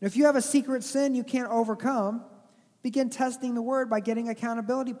 And if you have a secret sin you can't overcome, begin testing the word by getting an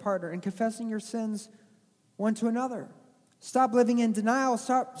accountability partner and confessing your sins one to another. Stop living in denial.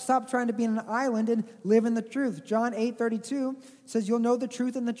 Stop trying to be in an island and live in the truth. John 8:32 says you'll know the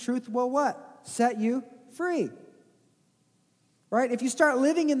truth and the truth will what? Set you free. Right? If you start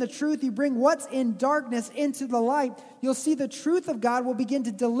living in the truth, you bring what's in darkness into the light, you'll see the truth of God will begin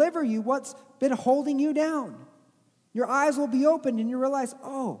to deliver you what's been holding you down. Your eyes will be opened and you realize,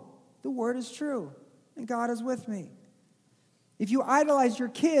 oh, the word is true, and God is with me. If you idolize your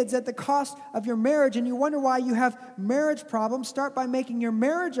kids at the cost of your marriage and you wonder why you have marriage problems, start by making your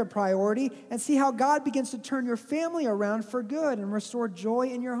marriage a priority and see how God begins to turn your family around for good and restore joy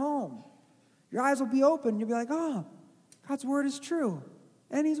in your home. Your eyes will be open. You'll be like, oh, God's word is true,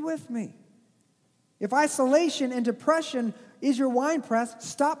 and he's with me. If isolation and depression is your wine press,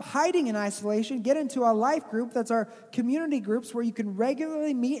 stop hiding in isolation. Get into a life group. That's our community groups where you can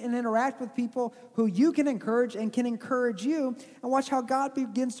regularly meet and interact with people who you can encourage and can encourage you, and watch how God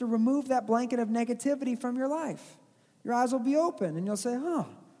begins to remove that blanket of negativity from your life. Your eyes will be open, and you'll say, oh,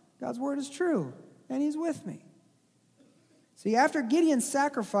 God's word is true, and he's with me. See, after Gideon's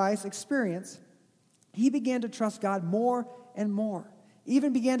sacrifice experience, he began to trust God more and more.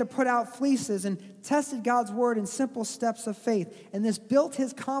 Even began to put out fleeces and tested God's word in simple steps of faith. And this built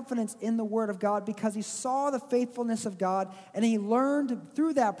his confidence in the word of God because he saw the faithfulness of God, and he learned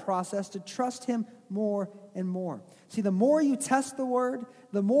through that process to trust him more and more. See, the more you test the word,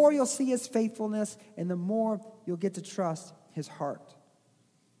 the more you'll see his faithfulness, and the more you'll get to trust his heart.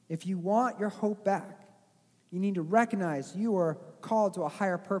 If you want your hope back, you need to recognize you are called to a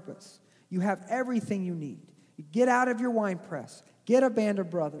higher purpose. You have everything you need. You get out of your wine press. Get a band of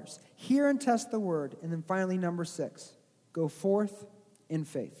brothers. Hear and test the word. And then finally, number 6, go forth in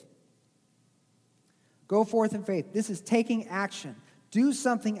faith. Go forth in faith. This is taking action. Do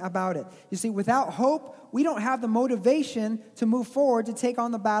something about it. You see, without hope, we don't have the motivation to move forward to take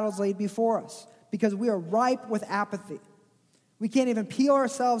on the battles laid before us because we are ripe with apathy. We can't even peel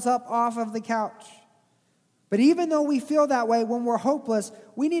ourselves up off of the couch. But even though we feel that way when we're hopeless,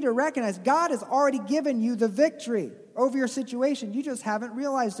 we need to recognize God has already given you the victory over your situation. You just haven't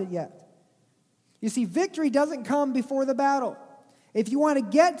realized it yet. You see, victory doesn't come before the battle. If you want to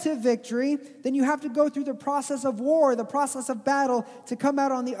get to victory, then you have to go through the process of war, the process of battle, to come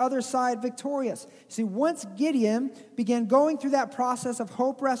out on the other side victorious. See, once Gideon began going through that process of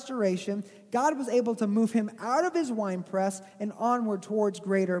hope restoration, God was able to move him out of his winepress and onward towards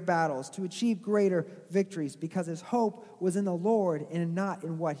greater battles, to achieve greater victories, because his hope was in the Lord and not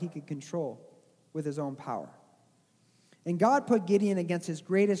in what he could control with his own power. And God put Gideon against his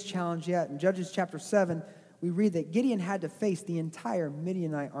greatest challenge yet. In Judges chapter 7, we read that Gideon had to face the entire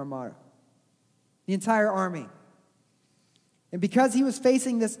Midianite armada, the entire army. And because he was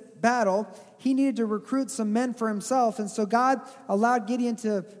facing this battle, he needed to recruit some men for himself. And so God allowed Gideon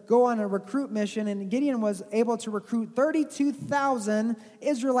to go on a recruit mission, and Gideon was able to recruit 32,000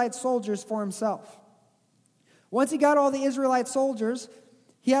 Israelite soldiers for himself. Once he got all the Israelite soldiers,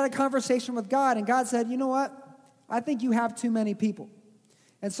 he had a conversation with God, and God said, you know what? I think you have too many people.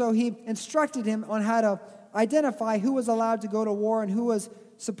 And so he instructed him on how to identify who was allowed to go to war and who was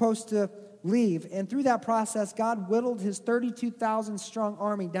supposed to leave. And through that process, God whittled his 32,000 strong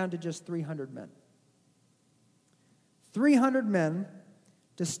army down to just 300 men. 300 men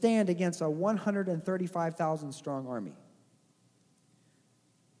to stand against a 135,000 strong army.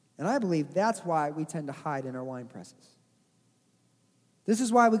 And I believe that's why we tend to hide in our wine presses. This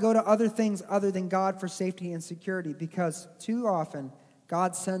is why we go to other things other than God for safety and security, because too often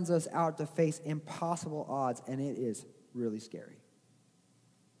God sends us out to face impossible odds, and it is really scary.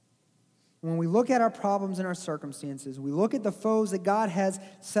 When we look at our problems and our circumstances, we look at the foes that God has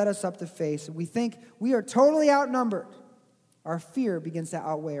set us up to face, and we think we are totally outnumbered, our fear begins to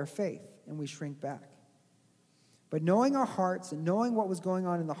outweigh our faith, and we shrink back. But knowing our hearts and knowing what was going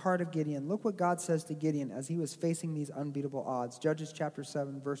on in the heart of Gideon, look what God says to Gideon as he was facing these unbeatable odds. Judges chapter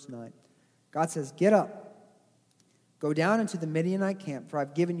 7, verse 9. God says, "Get up, go down into the Midianite camp, for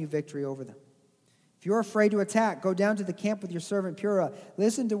I've given you victory over them. If you're afraid to attack, go down to the camp with your servant Purah.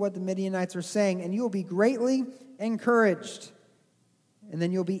 Listen to what the Midianites are saying, and you will be greatly encouraged. And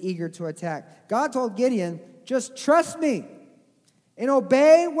then you'll be eager to attack." God told Gideon, just trust me and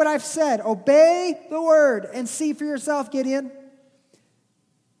obey what I've said. Obey the word and see for yourself, Gideon.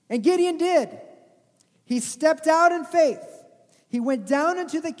 And Gideon did. He stepped out in faith. He went down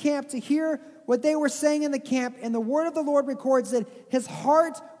into the camp to hear what they were saying in the camp, and the word of the Lord records that his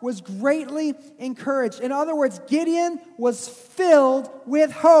heart was greatly encouraged. In other words, Gideon was filled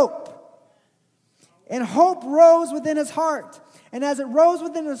with hope. And hope rose within his heart. And as it rose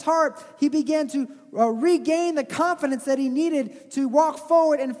within his heart, he began to regain the confidence that he needed to walk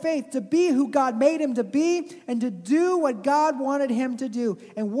forward in faith, to be who God made him to be, and to do what God wanted him to do.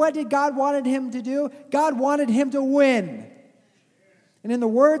 And what did God wanted him to do? God wanted him to win. And in the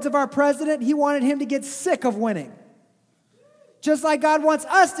words of our president, he wanted him to get sick of winning. Just like God wants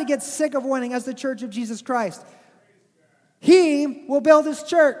us to get sick of winning as the Church of Jesus Christ. He will build his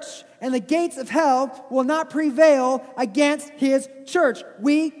church, and the gates of hell will not prevail against his church.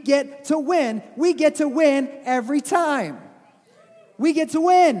 We get to win. We get to win every time. We get to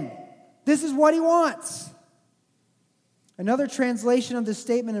win. This is what he wants. Another translation of this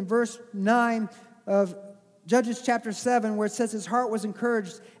statement in verse 9 of Judges chapter 7, where it says his heart was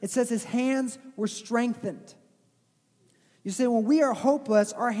encouraged, it says his hands were strengthened. You say, when we are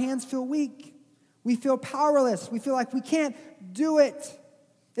hopeless, our hands feel weak. We feel powerless. We feel like we can't do it.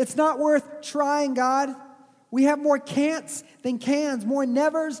 It's not worth trying, God. We have more can'ts than cans, more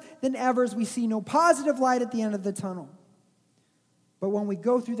nevers than evers. We see no positive light at the end of the tunnel. But when we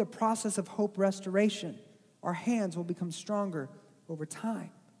go through the process of hope restoration, our hands will become stronger over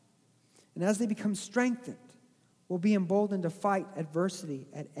time. And as they become strengthened, we'll be emboldened to fight adversity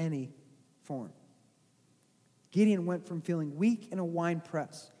at any form. Gideon went from feeling weak in a wine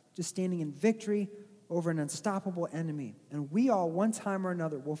press to standing in victory over an unstoppable enemy. And we all, one time or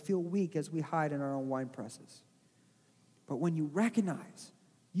another, will feel weak as we hide in our own wine presses. But when you recognize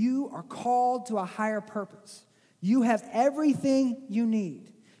you are called to a higher purpose, you have everything you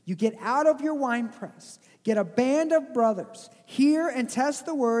need. You get out of your wine press, get a band of brothers, hear and test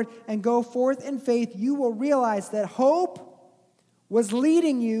the word, and go forth in faith. You will realize that hope was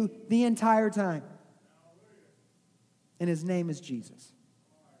leading you the entire time. And his name is Jesus.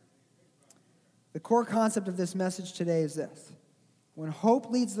 The core concept of this message today is this. When hope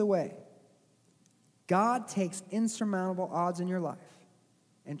leads the way, God takes insurmountable odds in your life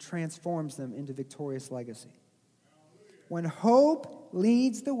and transforms them into victorious legacy. When hope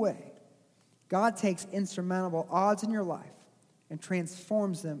leads the way, God takes insurmountable odds in your life and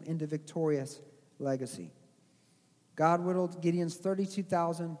transforms them into victorious legacy. God whittled Gideon's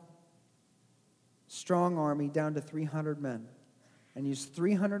 32,000 strong army down to 300 men and used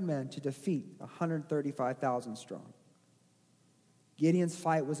 300 men to defeat 135,000 strong. Gideon's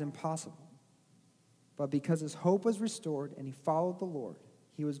fight was impossible, but because his hope was restored and he followed the Lord,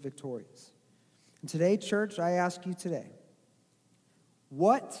 he was victorious. And today, church, I ask you today,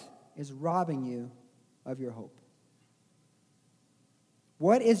 what is robbing you of your hope?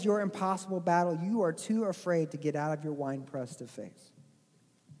 What is your impossible battle you are too afraid to get out of your wine press to face?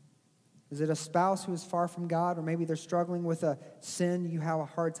 Is it a spouse who is far from God, or maybe they're struggling with a sin you have a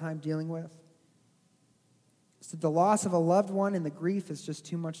hard time dealing with? Is it the loss of a loved one and the grief is just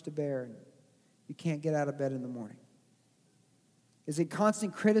too much to bear and you can't get out of bed in the morning? Is it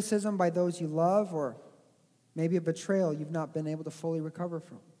constant criticism by those you love, or maybe a betrayal you've not been able to fully recover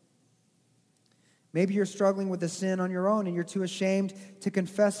from? Maybe you're struggling with a sin on your own and you're too ashamed to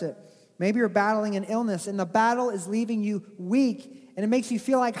confess it. Maybe you're battling an illness and the battle is leaving you weak and it makes you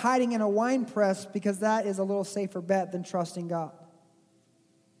feel like hiding in a wine press because that is a little safer bet than trusting God.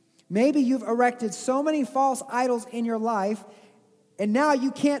 Maybe you've erected so many false idols in your life and now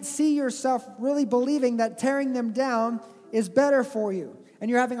you can't see yourself really believing that tearing them down is better for you. And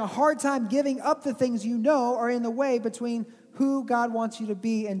you're having a hard time giving up the things you know are in the way between who God wants you to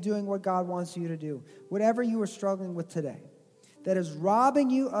be and doing what God wants you to do. Whatever you are struggling with today that is robbing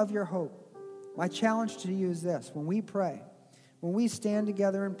you of your hope, my challenge to you is this. When we pray, when we stand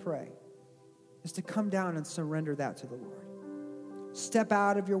together and pray, is to come down and surrender that to the Lord. Step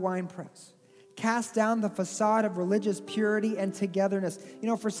out of your wine press. Cast down the facade of religious purity and togetherness. You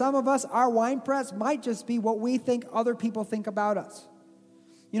know, for some of us, our wine press might just be what we think other people think about us.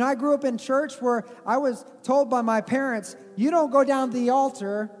 You know, I grew up in church where I was told by my parents, you don't go down the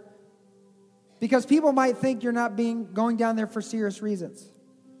altar because people might think you're not going down there for serious reasons.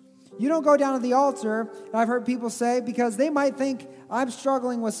 You don't go down to the altar, I've heard people say, because they might think I'm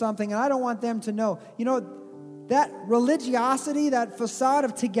struggling with something and I don't want them to know. You know, that religiosity, that facade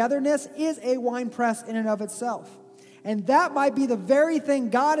of togetherness is a wine press in and of itself. And that might be the very thing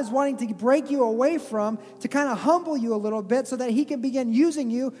God is wanting to break you away from, to kind of humble you a little bit so that he can begin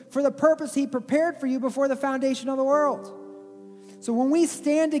using you for the purpose he prepared for you before the foundation of the world. So when we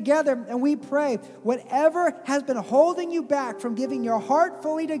stand together and we pray, whatever has been holding you back from giving your heart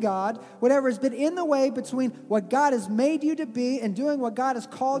fully to God, whatever has been in the way between what God has made you to be and doing what God has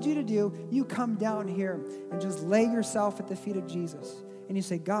called you to do, you come down here and just lay yourself at the feet of Jesus. And you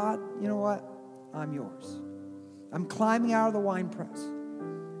say, God, you know what? I'm yours. I'm climbing out of the wine press,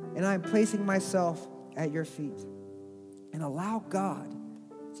 and I'm placing myself at your feet. And allow God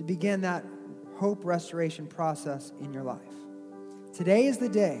to begin that hope restoration process in your life. Today is the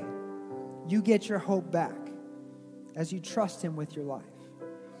day you get your hope back as you trust him with your life.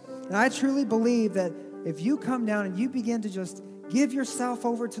 And I truly believe that if you come down and you begin to just give yourself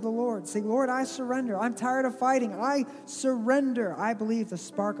over to the Lord, say, Lord, I surrender. I'm tired of fighting. I surrender. I believe the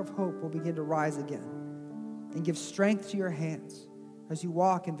spark of hope will begin to rise again. and give strength to your hands as you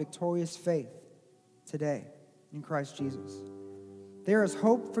walk in victorious faith today in Christ Jesus. There is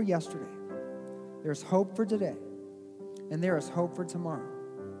hope for yesterday. There is hope for today. And there is hope for tomorrow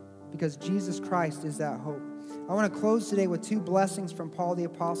because Jesus Christ is that hope. I want to close today with two blessings from Paul the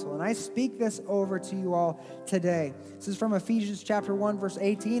Apostle, and I speak this over to you all today. This is from Ephesians chapter 1, verse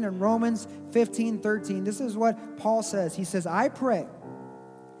 18, and Romans 15:13. This is what Paul says. He says, I pray,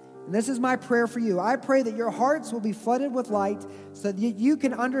 and this is my prayer for you, I pray that your hearts will be flooded with light so that you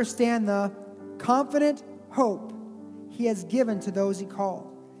can understand the confident hope he has given to those he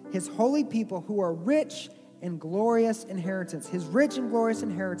called, his holy people who are rich and glorious inheritance, his rich and glorious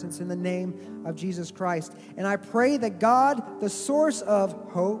inheritance in the name of Jesus Christ. And I pray that God, the source of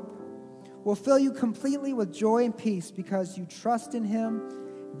hope, will fill you completely with joy and peace because you trust in him.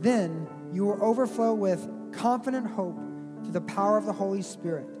 Then you will overflow with confident hope through the power of the Holy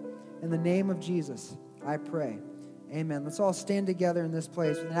Spirit. In the name of Jesus, I pray. Amen. Let's all stand together in this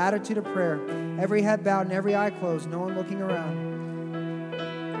place with an attitude of prayer. Every head bowed and every eye closed, no one looking around.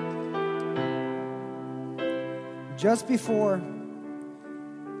 Just before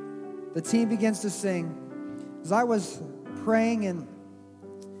the team begins to sing, as I was praying and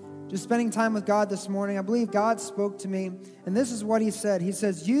just spending time with God this morning, I believe God spoke to me, and this is what he said. He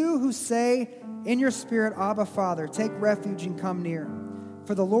says, you who say in your spirit, Abba, Father, take refuge and come near.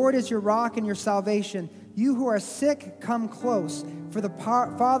 For the Lord is your rock and your salvation. You who are sick, come close, for the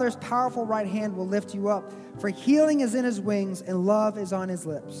Father's powerful right hand will lift you up. For healing is in his wings, and love is on his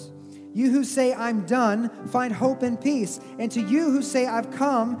lips. You who say, I'm done, find hope and peace. And to you who say, I've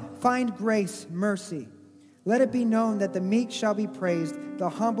come, find grace, mercy. Let it be known that the meek shall be praised, the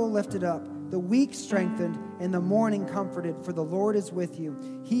humble lifted up, the weak strengthened, and the mourning comforted. For the Lord is with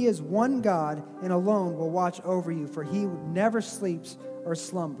you. He is one God, and alone will watch over you, for he never sleeps or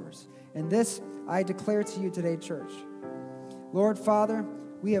slumbers. And this I declare to you today, church. Lord, Father,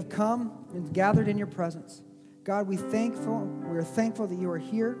 we have come and gathered in your presence. God, we are thankful that you are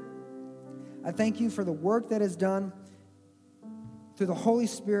here. I thank you for the work that is done through the Holy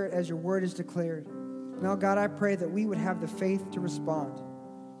Spirit as your word is declared. Now, God, I pray that we would have the faith to respond.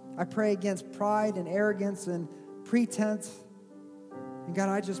 I pray against pride and arrogance and pretense. And God,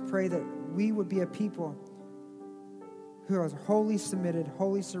 I just pray that we would be a people who are wholly submitted,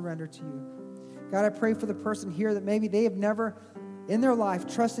 wholly surrendered to you. God, I pray for the person here that maybe they have never in their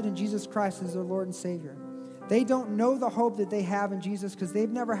life trusted in Jesus Christ as their Lord and Savior. They don't know the hope that they have in Jesus because they've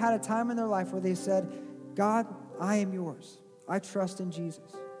never had a time in their life where they said, God, I am yours. I trust in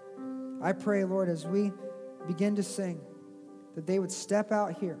Jesus. I pray, Lord, as we begin to sing, that they would step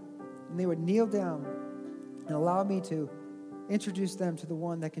out here and they would kneel down and allow me to introduce them to the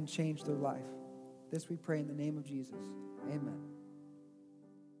one that can change their life. This we pray in the name of Jesus. Amen.